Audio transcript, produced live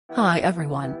Hi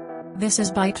everyone. This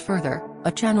is Byte Further,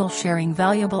 a channel sharing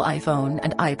valuable iPhone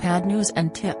and iPad news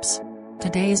and tips.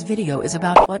 Today's video is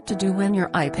about what to do when your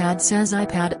iPad says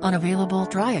iPad unavailable.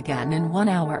 Try again in 1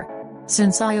 hour.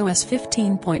 Since iOS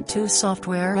 15.2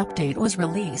 software update was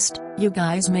released, you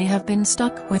guys may have been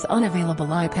stuck with unavailable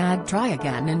iPad try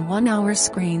again in 1 hour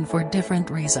screen for different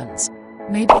reasons.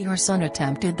 Maybe your son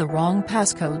attempted the wrong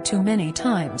passcode too many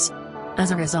times.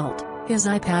 As a result, his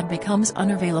iPad becomes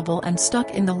unavailable and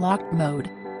stuck in the locked mode.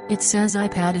 It says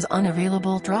iPad is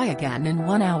unavailable. Try again in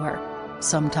 1 hour.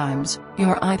 Sometimes,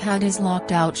 your iPad is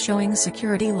locked out showing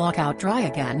Security Lockout. Try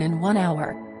again in 1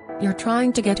 hour. You're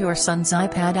trying to get your son's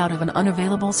iPad out of an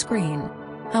unavailable screen.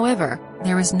 However,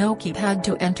 there is no keypad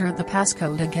to enter the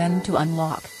passcode again to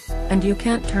unlock. And you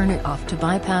can't turn it off to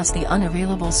bypass the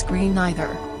unavailable screen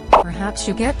either. Perhaps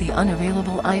you get the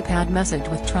unavailable iPad message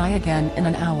with try again in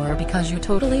an hour because you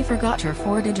totally forgot your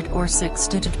 4-digit or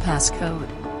 6-digit passcode.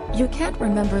 You can't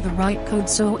remember the right code,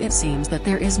 so it seems that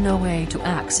there is no way to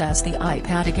access the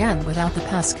iPad again without the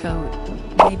passcode.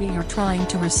 Maybe you're trying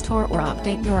to restore or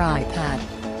update your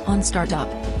iPad. On startup,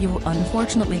 you will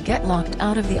unfortunately get locked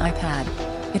out of the iPad.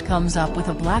 It comes up with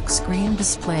a black screen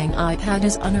displaying iPad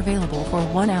is unavailable for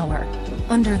 1 hour.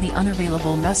 Under the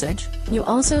unavailable message, you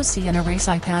also see an erase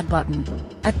iPad button.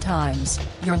 At times,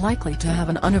 you're likely to have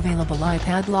an unavailable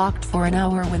iPad locked for an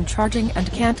hour when charging and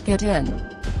can't get in.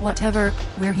 Whatever,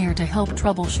 we're here to help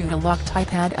troubleshoot a locked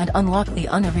iPad and unlock the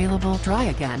unavailable try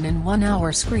again in 1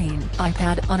 hour screen.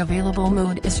 iPad unavailable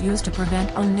mode is used to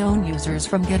prevent unknown users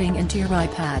from getting into your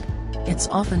iPad. It's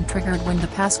often triggered when the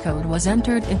passcode was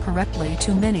entered incorrectly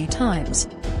too many times.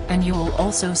 And you will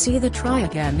also see the try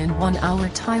again in 1 hour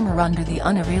timer under the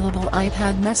unavailable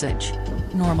iPad message.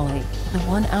 Normally, the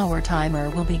 1 hour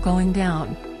timer will be going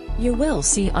down. You will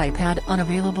see iPad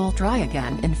unavailable try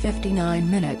again in 59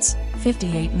 minutes,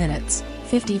 58 minutes,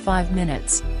 55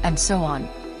 minutes, and so on.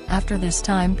 After this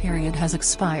time period has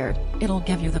expired, it'll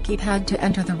give you the keypad to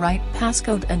enter the right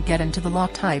passcode and get into the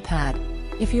locked iPad.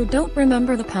 If you don't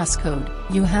remember the passcode,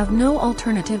 you have no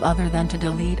alternative other than to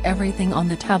delete everything on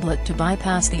the tablet to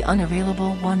bypass the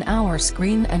unavailable 1 hour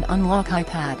screen and unlock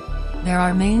iPad. There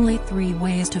are mainly 3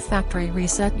 ways to factory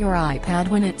reset your iPad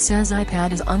when it says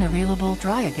iPad is unavailable.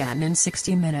 Try again in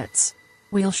 60 minutes.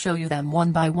 We'll show you them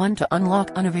one by one to unlock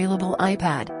unavailable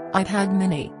iPad, iPad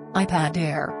mini, iPad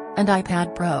Air, and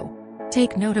iPad Pro.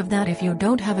 Take note of that if you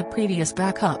don't have a previous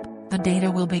backup, the data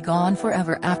will be gone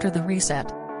forever after the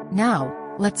reset. Now,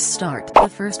 let's start. The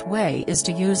first way is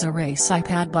to use Erase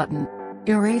iPad button.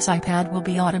 Erase iPad will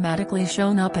be automatically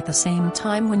shown up at the same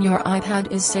time when your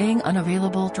iPad is saying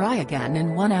unavailable try again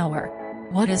in 1 hour.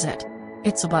 What is it?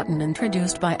 It's a button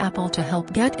introduced by Apple to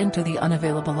help get into the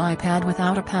unavailable iPad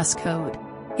without a passcode.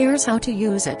 Here's how to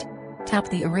use it. Tap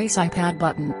the Erase iPad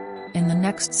button. In the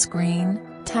next screen,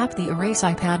 tap the Erase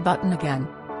iPad button again.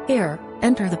 Here,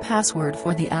 enter the password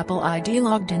for the Apple ID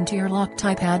logged into your locked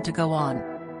iPad to go on.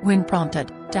 When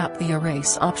prompted, tap the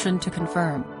Erase option to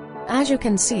confirm. As you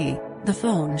can see, the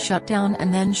phone shut down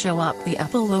and then show up the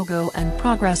Apple logo and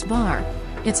progress bar.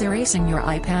 It's erasing your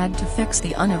iPad to fix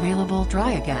the unavailable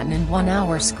try again in 1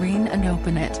 hour screen and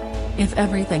open it. If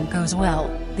everything goes well,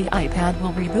 the iPad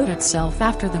will reboot itself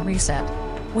after the reset.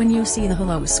 When you see the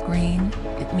hello screen,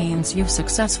 it means you've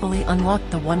successfully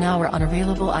unlocked the 1 hour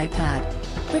unavailable iPad.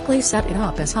 Quickly set it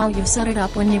up as how you set it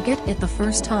up when you get it the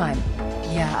first time.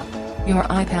 Yeah, your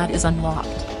iPad is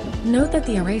unlocked. Note that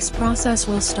the erase process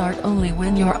will start only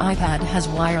when your iPad has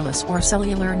wireless or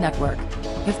cellular network.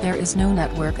 If there is no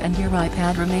network and your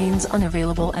iPad remains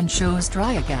unavailable and shows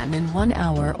try again in 1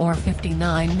 hour or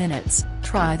 59 minutes,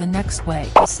 try the next way.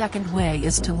 The second way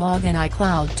is to log in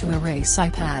iCloud to erase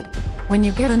iPad. When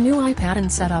you get a new iPad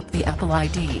and set up the Apple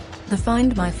ID, the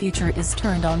Find My feature is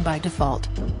turned on by default.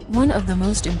 One of the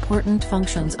most important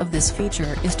functions of this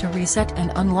feature is to reset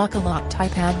and unlock a locked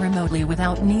iPad remotely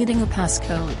without needing a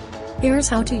passcode. Here's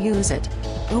how to use it.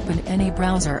 Open any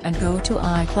browser and go to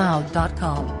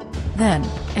iCloud.com. Then,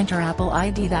 enter Apple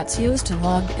ID that's used to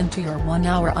log into your 1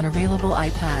 hour unavailable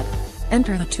iPad.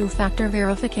 Enter the 2-factor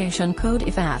verification code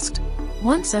if asked.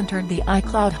 Once entered the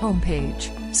iCloud homepage,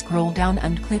 scroll down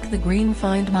and click the green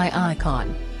Find My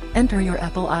icon. Enter your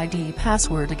Apple ID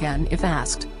password again if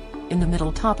asked. In the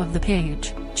middle top of the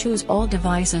page, choose All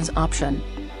Devices option.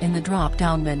 In the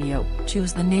drop-down menu,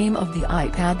 choose the name of the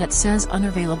iPad that says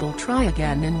unavailable try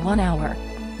again in 1 hour.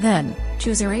 Then,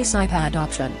 choose Erase iPad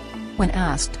option. When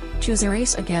asked, choose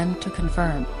Erase again to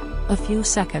confirm. A few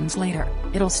seconds later,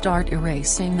 it'll start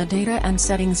erasing the data and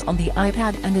settings on the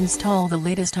iPad and install the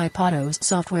latest iPadOS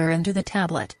software into the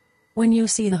tablet. When you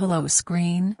see the hello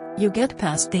screen, you get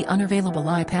past the unavailable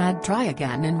iPad try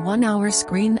again in 1 hour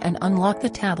screen and unlock the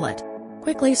tablet.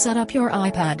 Quickly set up your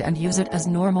iPad and use it as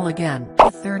normal again.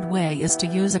 The third way is to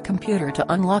use a computer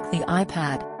to unlock the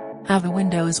iPad. Have a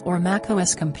Windows or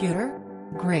macOS computer?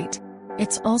 Great.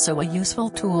 It's also a useful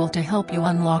tool to help you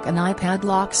unlock an iPad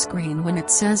lock screen when it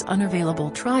says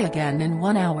unavailable try again in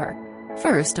 1 hour.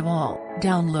 First of all,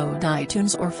 download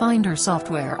iTunes or Finder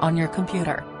software on your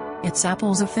computer. It's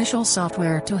Apple's official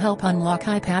software to help unlock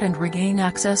iPad and regain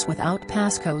access without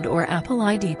passcode or Apple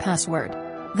ID password.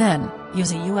 Then,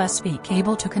 use a USB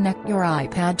cable to connect your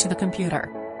iPad to the computer.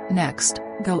 Next,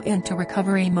 go into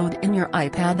recovery mode in your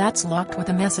iPad that's locked with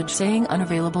a message saying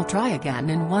unavailable try again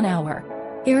in 1 hour.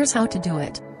 Here's how to do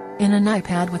it. In an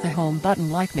iPad with a home button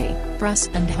like me, press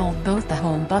and hold both the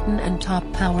home button and top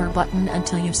power button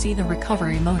until you see the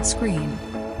recovery mode screen.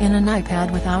 In an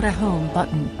iPad without a home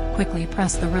button, quickly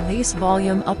press the release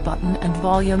volume up button and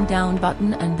volume down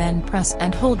button and then press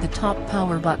and hold the top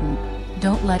power button.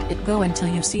 Don't let it go until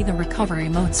you see the recovery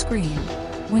mode screen.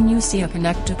 When you see a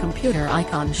connect to computer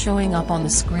icon showing up on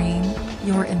the screen,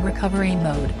 you're in recovery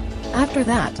mode. After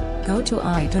that, go to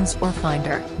iTunes or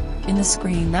Finder. In the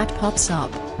screen that pops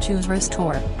up, choose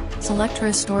Restore. Select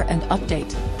Restore and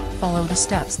Update. Follow the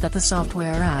steps that the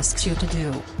software asks you to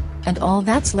do. And all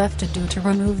that's left to do to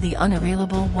remove the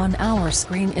unavailable 1 hour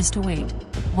screen is to wait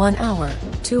 1 hour,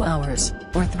 2 hours,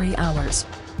 or 3 hours.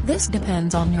 This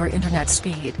depends on your internet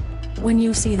speed. When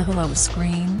you see the hello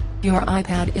screen, your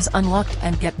iPad is unlocked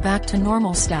and get back to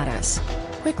normal status.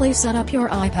 Quickly set up your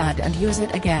iPad and use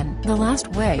it again. The last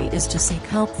way is to seek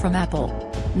help from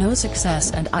Apple. No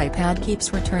success and iPad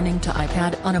keeps returning to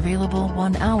iPad unavailable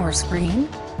 1 hour screen?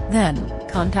 Then,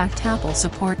 contact Apple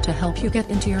support to help you get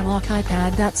into your lock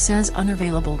iPad that says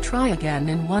unavailable try again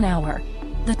in 1 hour.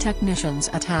 The technicians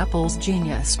at Apple's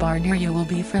Genius Bar near you will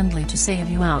be friendly to save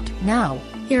you out. Now,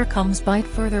 here comes Byte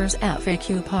Further's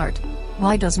FAQ part.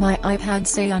 Why does my iPad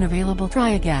say unavailable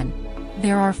try again?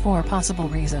 There are 4 possible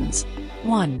reasons.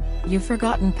 1. You've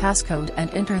forgotten passcode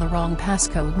and enter the wrong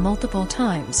passcode multiple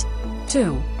times.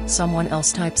 2. Someone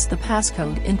else types the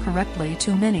passcode incorrectly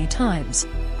too many times.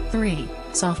 3.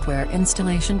 Software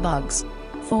installation bugs.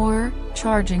 4.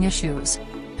 Charging issues.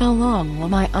 How long will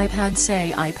my iPad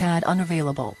say iPad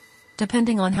unavailable?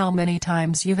 Depending on how many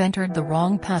times you've entered the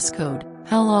wrong passcode,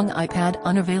 how long iPad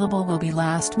unavailable will be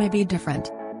last may be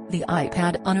different. The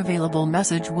iPad unavailable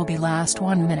message will be last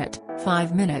 1 minute,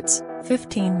 5 minutes,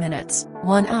 15 minutes,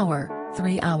 1 hour,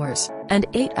 3 hours, and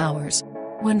 8 hours.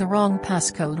 When the wrong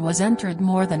passcode was entered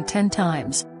more than 10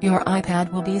 times, your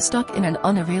iPad will be stuck in an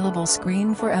unavailable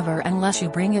screen forever unless you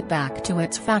bring it back to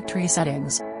its factory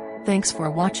settings. Thanks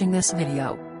for watching this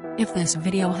video. If this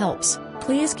video helps,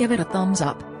 please give it a thumbs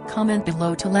up, comment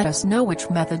below to let us know which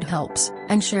method helps,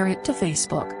 and share it to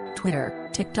Facebook, Twitter,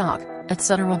 TikTok,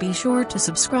 etc. Be sure to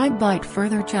subscribe Byte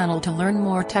Further channel to learn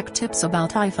more tech tips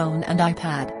about iPhone and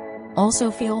iPad.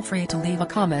 Also feel free to leave a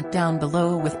comment down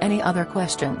below with any other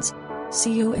questions.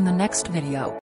 See you in the next video.